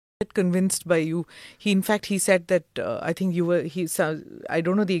get convinced by you. In fact, he said that I think you were. I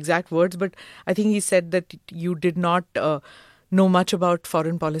don't know the exact words, but I think he said that you did not know much about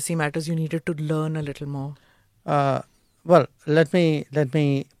foreign policy matters. You needed to learn a little more. Well, let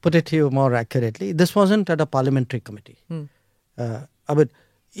me put it to you more accurately. This wasn't at a parliamentary committee.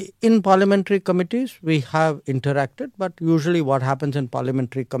 In parliamentary committees, we have interacted, but usually what happens in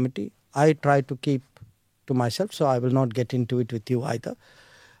parliamentary committee, I try to keep to myself, so I will not get into it with you either.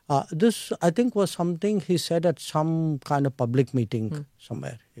 This, I think, was something he said at some kind of public meeting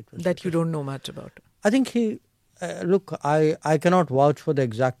somewhere. That you don't know much about. I think he, look, I cannot vouch for the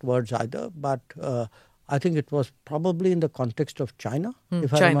exact words either, but I think it was probably in the context of China,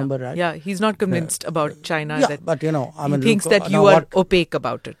 if I remember right. Yeah, he's not convinced about China. Yeah, but I mean, he thinks that you are opaque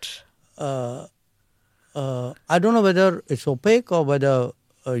about it. I don't know whether it's opaque or whether,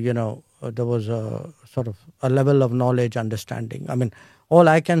 there was a sort of a level of knowledge, understanding. I mean, all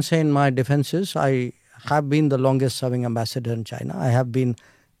I can say in my defense is I have been the longest serving ambassador in China. I have been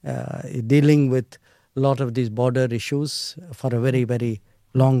dealing with a lot of these border issues for a very, very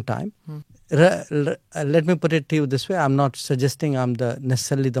long time. Let me put it to you this way. I'm not suggesting I'm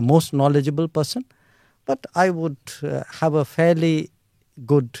necessarily the most knowledgeable person, but I would have a fairly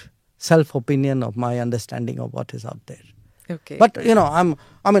good self-opinion of my understanding of what is out there. Okay. But,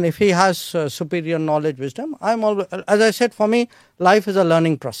 if he has superior knowledge, wisdom, I'm always, as I said, for me, life is a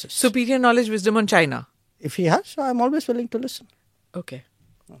learning process. Superior knowledge, wisdom on China? If he has, I'm always willing to listen. Okay.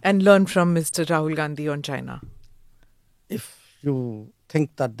 And learn from Mr. Rahul Gandhi on China? If you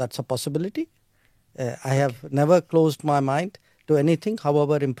think that that's a possibility, I have never closed my mind to anything,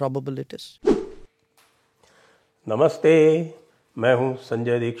 however improbable it is. नमस्ते, मैं हूं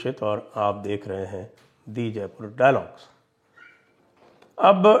संजय दीक्षित और आप देख रहे हैं दी Jaipur dialogues.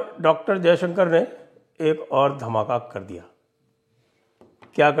 अब doctor Jaishankar ने एक और धमाका कर दिया।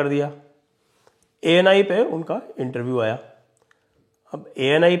 क्या कर दिया? एएनआई पे उनका इंटरव्यू आया। अब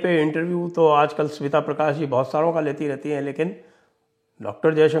एएनआई पे इंटरव्यू तो आजकल स्मिता प्रकाश जी बहुत सारों का लेती रहती हैं, लेकिन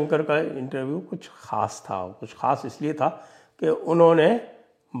डॉक्टर जयशंकर का इंटरव्यू कुछ खास था। कुछ खास इसलिए था कि उन्होंने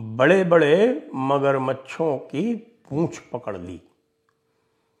बड़े बड़े मगरमच्छों की पूंछ पकड़ ली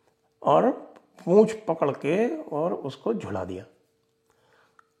और पूंछ पकड़ के और उसको झुला दिया।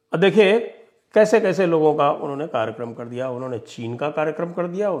 अब देखिए कैसे कैसे लोगों का उन्होंने कार्यक्रम कर दिया। उन्होंने चीन का कार्यक्रम कर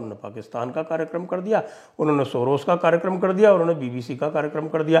दिया, उन्होंने पाकिस्तान का कार्यक्रम कर दिया, उन्होंने सोरोस का कार्यक्रम कर दिया, उन्होंने बीबीसी का कार्यक्रम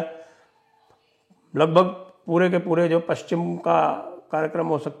कर दिया। लगभग पूरे के पूरे जो पश्चिम का कार्यक्रम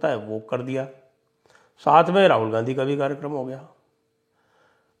हो सकता है वो कर दिया। साथ में राहुल गांधी का भी कार्यक्रम हो गया।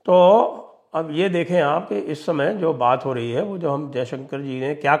 तो अब ये देखें आप कि इस समय जो बात हो रही है, वो जो हम जयशंकर जी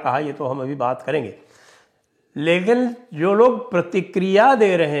ने क्या कहा ये तो हम अभी बात करेंगे, लेकिन जो लोग प्रतिक्रिया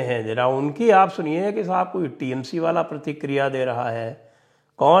दे रहे हैं जरा उनकी आप सुनिए कि साहब कोई टीएमसी वाला प्रतिक्रिया दे रहा है।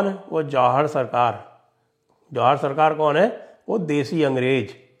 कौन? वो जौहर सरकार। जौहर सरकार कौन है? वो देसी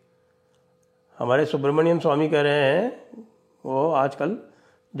अंग्रेज। हमारे सुब्रमण्यम स्वामी कह रहे हैं वो आजकल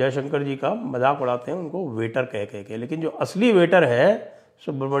जयशंकर जी का मजाक उड़ाते हैं उनको वेटर कह के, लेकिन जो असली वेटर है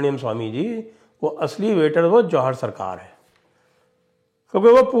सुब्रमण्यम स्वामी जी, वो असली वेटर वो जौहर सरकार है, क्योंकि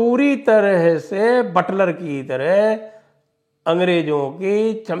वो पूरी तरह से बटलर की तरह अंग्रेजों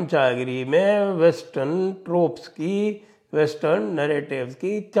की चमचागिरी में, वेस्टर्न ट्रोप्स की, वेस्टर्न नैरेटिव्स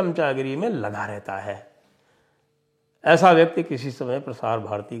की चमचागिरी में लगा रहता है। ऐसा व्यक्ति किसी समय प्रसार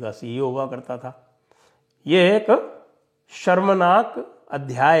भारती का सीईओ हुआ करता था। ये एक शर्मनाक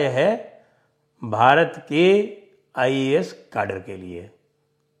अध्याय है भारत के आईएएस कैडर के लिए।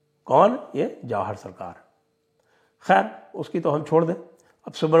 कौन? ये जौहर सरकार। खैर उसकी तो हम छोड़ दें।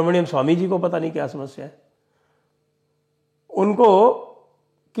 अब सुब्रमण्यम स्वामी जी को पता नहीं क्या समस्या है। उनको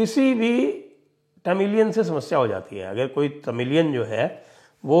किसी भी तमिलियन से समस्या हो जाती है। अगर कोई तमिलियन जो है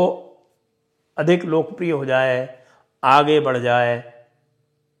वो अधिक लोकप्रिय हो जाए, आगे बढ़ जाए,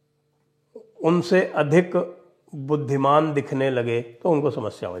 उनसे अधिक बुद्धिमान दिखने लगे तो उनको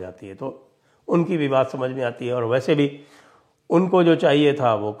समस्या हो जाती है। तो उनकी भी बात समझ में आती है। और वैसे भी उनको जो चाहिए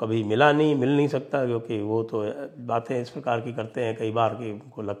था वो कभी मिल नहीं सकता, क्योंकि वो तो बातें इस प्रकार की करते हैं कई बार कि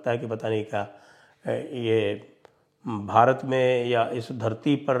उनको लगता है कि पता नहीं क्या ये भारत में या इस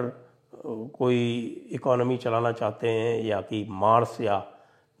धरती पर कोई इकोनॉमी चलाना चाहते हैं या कि मार्स या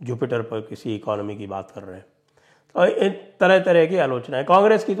जुपिटर पर किसी इकोनॉमी की बात कर रहे हैं। तो तरह तरह की आलोचना है।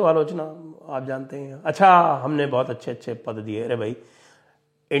 कांग्रेस की तो आलोचना आप जानते हैं। अच्छा, हमने बहुत अच्छे अच्छे पद दिए। अरे भाई,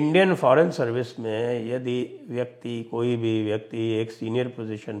 इंडियन फॉरेन सर्विस में यदि कोई भी व्यक्ति एक सीनियर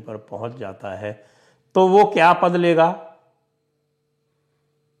पोजीशन पर पहुंच जाता है तो वो क्या पद लेगा?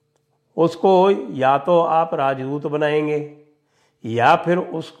 उसको या तो आप राजदूत बनाएंगे या फिर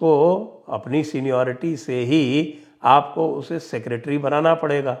उसको अपनी सीनियरिटी से ही आपको उसे सेक्रेटरी बनाना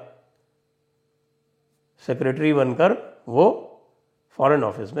पड़ेगा। सेक्रेटरी बनकर वो फॉरेन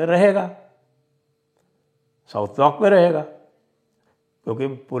ऑफिस में रहेगा, साउथ ब्लॉक में रहेगा, क्योंकि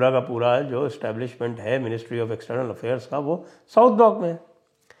पूरा का पूरा जो एस्टेब्लिशमेंट है मिनिस्ट्री ऑफ एक्सटर्नल अफेयर्स का वो साउथ ब्लॉक में है।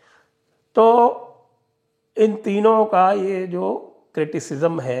 तो इन तीनों का ये जो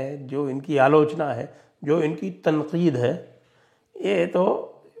क्रिटिसिज्म है, जो इनकी आलोचना है, जो इनकी तनकीद है, ये तो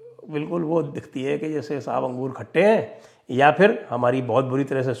बिल्कुल वो दिखती है कि जैसे साहब अंगूर खट्टे हैं या फिर हमारी बहुत बुरी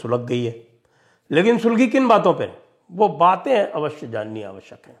तरह से सुलग गई है। लेकिन सुलगी किन बातों पर? वो बातें अवश्य जाननी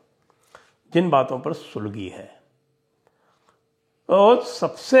आवश्यक है जिन बातों पर सुलगी है। तो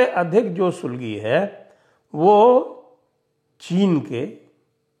सबसे अधिक जो सुलगी है वो चीन के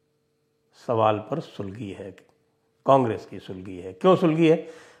सवाल पर सुलगी है, कांग्रेस की सुलगी है। क्यों सुलगी है?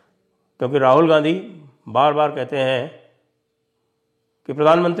 क्योंकि राहुल गांधी बार बार कहते हैं कि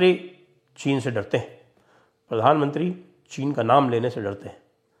प्रधानमंत्री चीन से डरते हैं, प्रधानमंत्री चीन का नाम लेने से डरते हैं।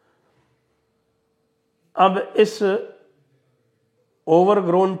 अब इस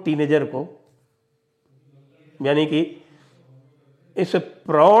ओवरग्रोन टीनेजर को, यानी कि इस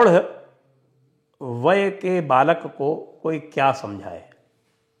प्रौढ़ वय के बालक को कोई क्या समझाए?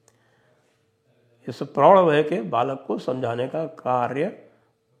 इस प्रौढ़ वय के बालक को समझाने का कार्य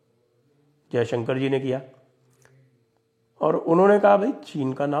जयशंकर जी ने किया और उन्होंने कहा भाई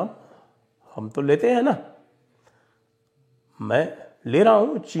चीन का नाम हम तो लेते हैं ना, मैं ले रहा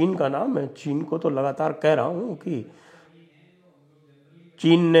हूं चीन का नाम, मैं चीन को तो लगातार कह रहा हूं कि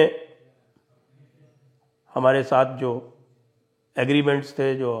चीन ने हमारे साथ जो एग्रीमेंट्स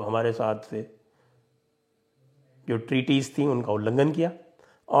थे, जो हमारे साथ थे जो ट्रीटीज थी, उनका उल्लंघन किया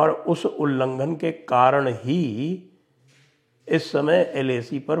और उस उल्लंघन के कारण ही इस समय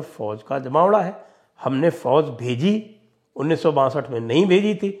एलएसी पर फौज का जमावड़ा है। हमने फौज भेजी, 1962 में नहीं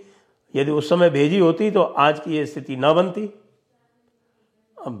भेजी थी। यदि उस समय भेजी होती तो आज की ये स्थिति ना बनती।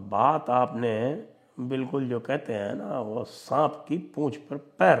 अब बात आपने बिल्कुल जो कहते हैं ना, वो सांप की पूंछ पर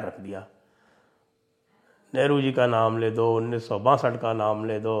पैर रख दिया। नेहरू जी का नाम ले दो, 1962 का नाम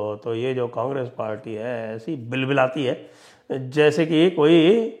ले दो, तो ये जो कांग्रेस पार्टी है ऐसी बिलबिलाती है जैसे कि कोई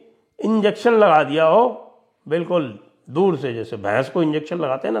इंजेक्शन लगा दिया हो, बिल्कुल दूर से। जैसे भैंस को इंजेक्शन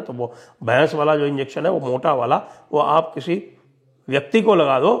लगाते हैं ना, तो वो भैंस वाला जो इंजेक्शन है वो मोटा वाला, वो आप किसी व्यक्ति को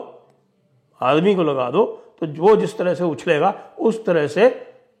लगा दो, आदमी को लगा दो, तो वो जिस तरह से उछलेगा उस तरह से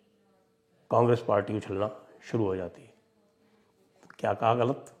कांग्रेस पार्टी उछलना शुरू हो जाती है। क्या कहा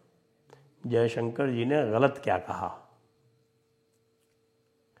गलत? जयशंकर जी ने गलत क्या कहा?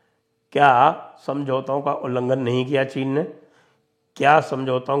 क्या समझौतों का उल्लंघन नहीं किया चीन ने? क्या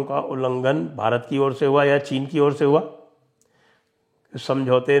समझौतों का उल्लंघन भारत की ओर से हुआ या चीन की ओर से हुआ?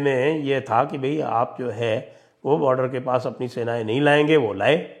 समझौते में यह था कि भाई आप जो है वो बॉर्डर के पास अपनी सेनाएं नहीं लाएंगे, वो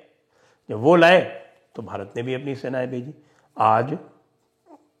लाए। जब वो लाए तो भारत ने भी अपनी सेनाएं भेजी। आज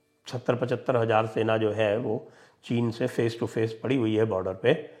 70-75 हज़ार सेना जो है वो चीन से फेस टू फेस पड़ी हुई है बॉर्डर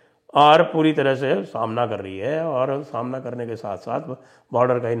पे और पूरी तरह से सामना कर रही है। और सामना करने के साथ साथ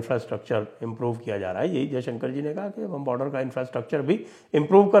बॉर्डर का इंफ्रास्ट्रक्चर इम्प्रूव किया जा रहा है। यही जयशंकर जी ने कहा कि हम बॉर्डर का इंफ्रास्ट्रक्चर भी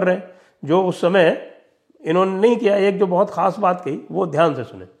इम्प्रूव कर रहे हैं, जो उस समय इन्होंने नहीं किया। एक जो बहुत खास बात कही, वो ध्यान से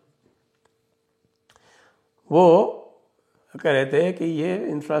सुने। वो कह रहे थे कि ये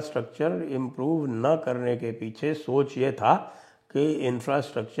इंफ्रास्ट्रक्चर इम्प्रूव न करने के पीछे सोच ये था कि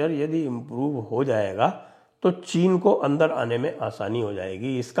इंफ्रास्ट्रक्चर यदि इम्प्रूव हो जाएगा तो चीन को अंदर आने में आसानी हो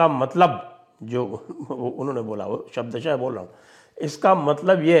जाएगी। इसका मतलब, जो उन्होंने बोला वो शब्दशः बोल रहा हूँ, इसका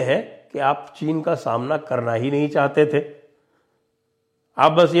मतलब ये है कि आप चीन का सामना करना ही नहीं चाहते थे।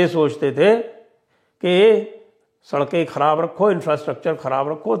 आप बस ये सोचते थे कि सड़कें खराब रखो, इंफ्रास्ट्रक्चर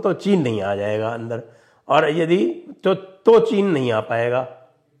खराब रखो तो चीन नहीं आ जाएगा अंदर, और यदि तो चीन नहीं आ पाएगा।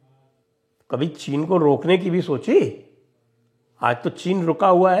 कभी चीन को रोकने की भी सोची? आज तो चीन रुका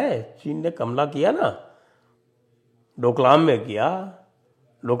हुआ है। चीन ने हमला किया ना, डोकलाम में किया,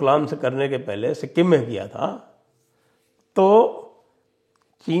 डोकलाम से करने के पहले सिक्किम में किया था। तो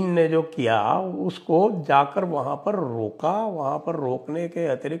चीन ने जो किया उसको जाकर वहाँ पर रोका। वहाँ पर रोकने के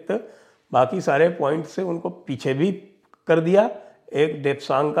अतिरिक्त बाकी सारे पॉइंट से उनको पीछे भी कर दिया। एक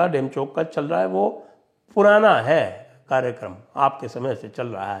डेप्सांग का, डेमचोक का चल रहा है, वो पुराना है कार्यक्रम, आपके समय से चल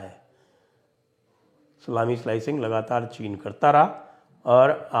रहा है। सलामी स्लाइसिंग लगातार चीन करता रहा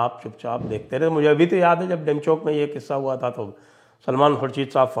और आप चुपचाप देखते रहे। मुझे अभी तो याद है जब डेमचोक में ये किस्सा हुआ था तो सलमान खुर्शीद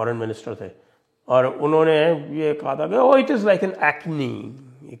साहब फॉरेन मिनिस्टर थे और उन्होंने ये कहा था कि ओ it is like an acne.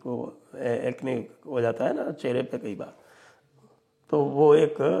 एक वो एक्ने हो जाता है ना चेहरे पे कई बार, तो वो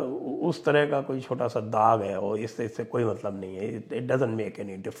एक उस तरह का कोई छोटा सा दाग है, और इससे कोई मतलब नहीं है। It doesn't make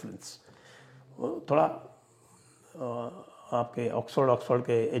any difference. थोड़ा आपके ऑक्सफोर्ड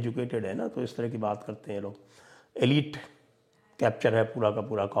के एजुकेटेड है ना, तो इस तरह की बात करते हैं लोग। एलीट कैप्चर है पूरा का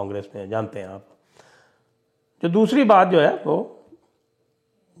पूरा कांग्रेस में, जानते हैं आप। जो दूसरी बात जो है वो,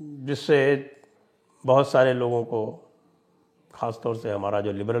 जिससे बहुत सारे लोगों को, ख़ासतौर से हमारा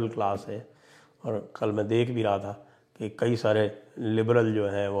जो लिबरल क्लास है, और कल मैं देख भी रहा था कि कई सारे लिबरल जो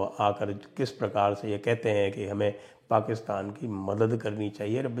हैं वो आकर किस प्रकार से ये कहते हैं कि हमें पाकिस्तान की मदद करनी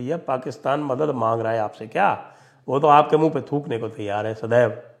चाहिए। अरे भैया, पाकिस्तान मदद मांग रहा है आपसे क्या? वो तो आपके मुंह पे थूकने को तैयार है सदैव।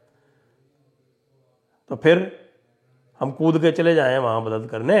 तो फिर हम कूद के चले जाएं वहाँ मदद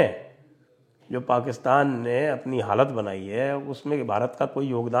करने? जो पाकिस्तान ने अपनी हालत बनाई है उसमें भारत का कोई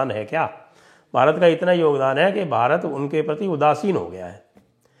योगदान है क्या? भारत का इतना योगदान है कि भारत उनके प्रति उदासीन हो गया है,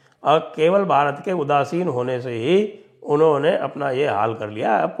 और केवल भारत के उदासीन होने से ही उन्होंने अपना ये हाल कर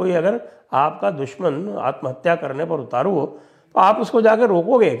लिया। अब कोई अगर आपका दुश्मन आत्महत्या करने पर उतारू हो तो आप उसको जाकर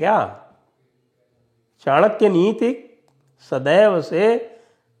रोकोगे क्या? चाणक्य नीति सदैव से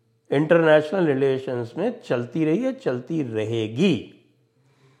इंटरनेशनल रिलेशंस में चलती रही है, चलती रहेगी।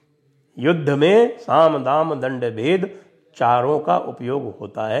 युद्ध में साम दाम दंड भेद चारों का उपयोग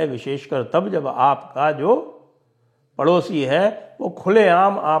होता है, विशेषकर तब जब आपका जो पड़ोसी है वो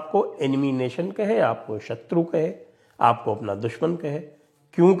खुलेआम आपको एनिमी नेशन कहे, आपको शत्रु कहे, आपको अपना दुश्मन कहे।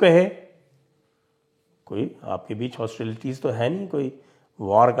 क्यों कहे? कोई आपके बीच हॉस्टिलिटीज तो है नहीं, कोई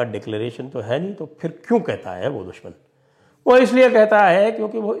वॉर का डिक्लेरेशन तो है नहीं, तो फिर क्यों कहता है वो दुश्मन? वो इसलिए कहता है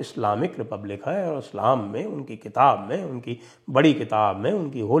क्योंकि वो इस्लामिक रिपब्लिक है, और इस्लाम में, उनकी किताब में, उनकी बड़ी किताब में,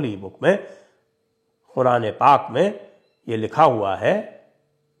 उनकी होली बुक में, कुरान पाक में ये लिखा हुआ है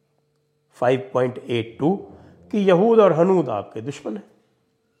 5.82 कि यहूद और हनूद आपके दुश्मन है,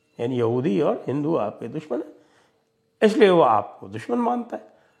 यानी यहूदी और हिंदू आपके दुश्मन है, इसलिए वो आपको दुश्मन मानता है।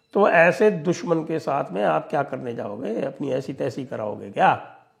 तो ऐसे दुश्मन के साथ में आप क्या करने जाओगे? अपनी ऐसी तैसी कराओगे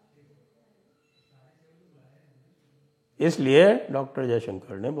क्या? इसलिए डॉक्टर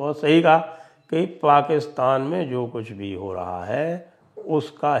जयशंकर ने बहुत सही कहा कि पाकिस्तान में जो कुछ भी हो रहा है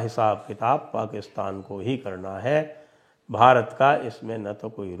उसका हिसाब किताब पाकिस्तान को ही करना है। भारत का इसमें न तो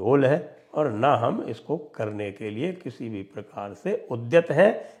कोई रोल है और न हम इसको करने के लिए किसी भी प्रकार से उद्यत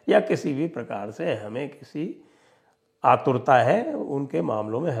हैं, या किसी भी प्रकार से हमें किसी आतुरता है उनके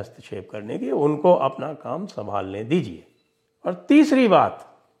मामलों में हस्तक्षेप करने की। उनको अपना काम संभालने दीजिए। और तीसरी बात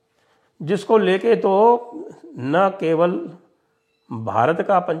जिसको लेके तो न केवल भारत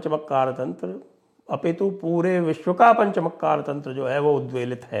का पंचमक्कार तंत्र अपितु पूरे विश्व का पंचमक्कार तंत्र जो है वो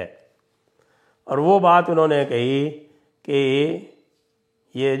उद्वेलित है, और वो बात उन्होंने कही कि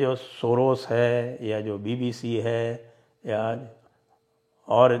ये जो सोरोस है या जो बीबीसी है या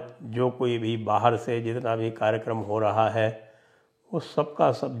और जो कोई भी बाहर से जितना भी कार्यक्रम हो रहा है वो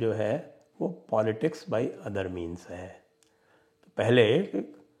सबका सब जो है वो पॉलिटिक्स बाय अदर मीन्स है। तो पहले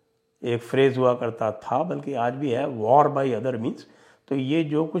एक फ्रेज हुआ करता था, बल्कि आज भी है, वॉर बाय अदर मीन्स। तो ये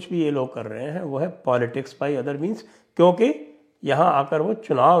जो कुछ भी ये लोग कर रहे हैं वो है पॉलिटिक्स बाय अदर मीन्स, क्योंकि यहाँ आकर वो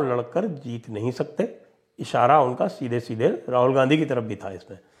चुनाव लड़कर जीत नहीं सकते। इशारा उनका सीधे सीधे राहुल गांधी की तरफ भी था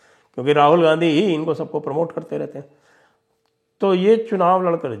इसमें, क्योंकि राहुल गांधी ही इनको सबको प्रमोट करते रहते हैं। तो ये चुनाव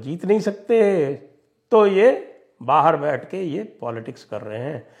लड़कर जीत नहीं सकते, तो ये बाहर बैठ के ये पॉलिटिक्स कर रहे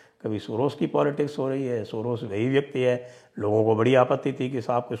हैं। कभी सोरोस की पॉलिटिक्स हो रही है, सोरोस वही व्यक्ति है। लोगों को बड़ी आपत्ति थी कि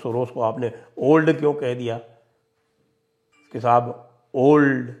साहब के सोरोस को आपने ओल्ड क्यों कह दिया, कि साहब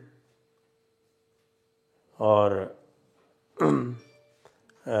ओल्ड और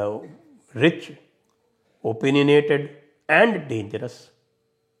रिच, ओपिनियनेटेड एंड डेंजरस।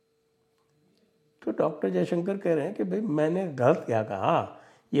 तो डॉक्टर जयशंकर कह रहे हैं कि भाई मैंने गलत क्या कहा?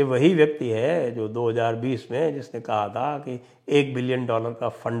 ये वही व्यक्ति है जो 2020 में जिसने कहा था कि $1 बिलियन का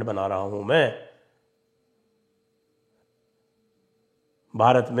फंड बना रहा हूं मैं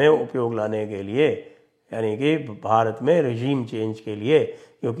भारत में उपयोग लाने के लिए, यानी कि भारत में रजीम चेंज के लिए।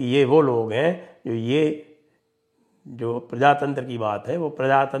 क्योंकि ये वो लोग हैं जो ये जो प्रजातंत्र की बात है, वो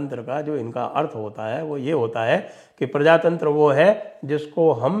प्रजातंत्र का जो इनका अर्थ होता है वो ये होता है कि प्रजातंत्र वो है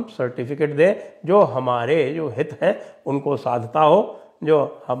जिसको हम सर्टिफिकेट दें, जो हमारे जो हित हैं उनको साधता हो,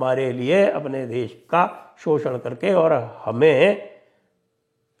 जो हमारे लिए अपने देश का शोषण करके और हमें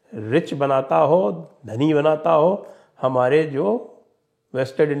रिच बनाता हो, धनी बनाता हो, हमारे जो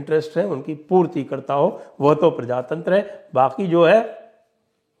वेस्टेड इंटरेस्ट हैं उनकी पूर्ति करता हो, वह तो प्रजातंत्र है। बाकी जो है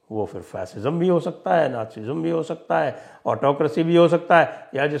वो फिर फैसिज्म भी हो सकता है, नाजिज्म भी हो सकता है, ऑटोक्रेसी भी हो सकता है,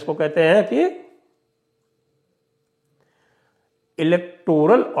 या जिसको कहते हैं कि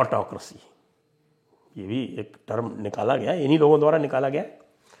इलेक्टोरल ऑटोक्रेसी। ये भी एक टर्म निकाला गया, इन्हीं लोगों द्वारा निकाला गया।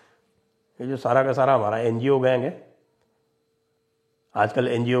 ये जो सारा का सारा हमारा एनजीओ गैंग है, आजकल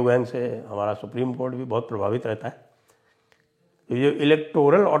एनजीओ गैंग से हमारा सुप्रीम कोर्ट भी बहुत प्रभावित रहता है। तो ये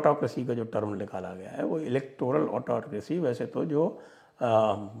इलेक्टोरल ऑटोक्रेसी का जो टर्म निकाला गया है, वो इलेक्टोरल ऑटोक्रेसी वैसे तो जो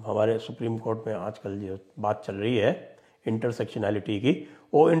हमारे सुप्रीम कोर्ट में आजकल जो बात चल रही है इंटरसेक्शनैलिटी की,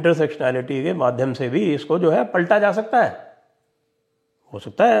 वो इंटरसेक्शनैलिटी के माध्यम से भी इसको जो है पलटा जा सकता है। हो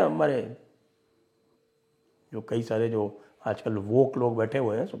सकता है हमारे जो कई सारे जो आजकल वोक लोग बैठे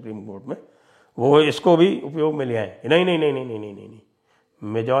हुए हैं सुप्रीम कोर्ट में, वो इसको भी उपयोग में ले आए। नहीं नहीं नहीं नहीं नहीं नहीं नहीं,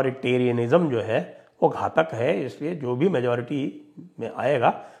 मेजॉरिटेरियनिज्म जो है वो घातक है, इसलिए जो भी मेजॉरिटी में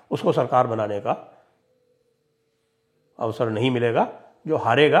आएगा उसको सरकार बनाने का अवसर नहीं मिलेगा, जो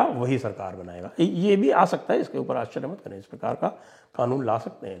हारेगा वही सरकार बनाएगा। ये भी आ सकता है, इसके ऊपर आश्चर्य मत करें, इस प्रकार का कानून ला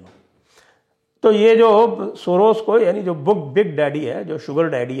सकते हैं लोग। तो ये जो सोरोस को, यानी जो बुक बिग डैडी है, जो शुगर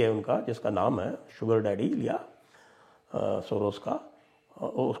डैडी है उनका, जिसका नाम है शुगर डैडी लिया सोरोस का,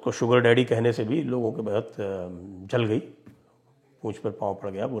 उसको शुगर डैडी कहने से भी लोगों के बहुत जल गई, पूंछ पर पांव पड़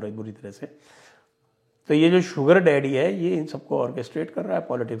गया बुरी तरह से। तो ये जो शुगर डैडी है ये इन सबको ऑर्केस्ट्रेट कर रहा है,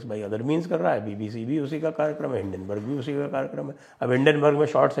 पॉलिटिक्स बाई अदर मीन्स कर रहा है। बीबीसी भी उसी का कार्यक्रम है, हिंडनबर्ग भी उसी का कार्यक्रम है। अब हिंडनबर्ग में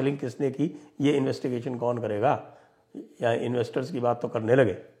शॉर्ट सेलिंग किसने की, ये इन्वेस्टिगेशन कौन करेगा, या इन्वेस्टर्स की बात तो करने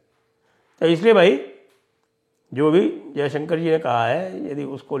लगे। तो इसलिए भाई जो भी जयशंकर जी ने कहा है, यदि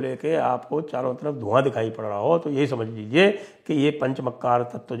उसको लेके आपको चारों तरफ धुआं दिखाई पड़ रहा हो तो यही समझ लीजिए कि ये पंचमक्कार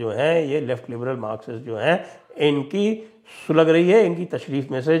तत्व जो हैं, ये लेफ्ट लिबरल मार्क्सिस्ट जो हैं, इनकी सुलग रही है, इनकी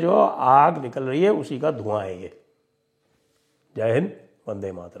तशरीफ में से जो आग निकल रही है उसी का धुआं है ये। जय हिंद,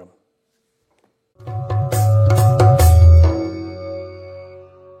 वंदे मातरम।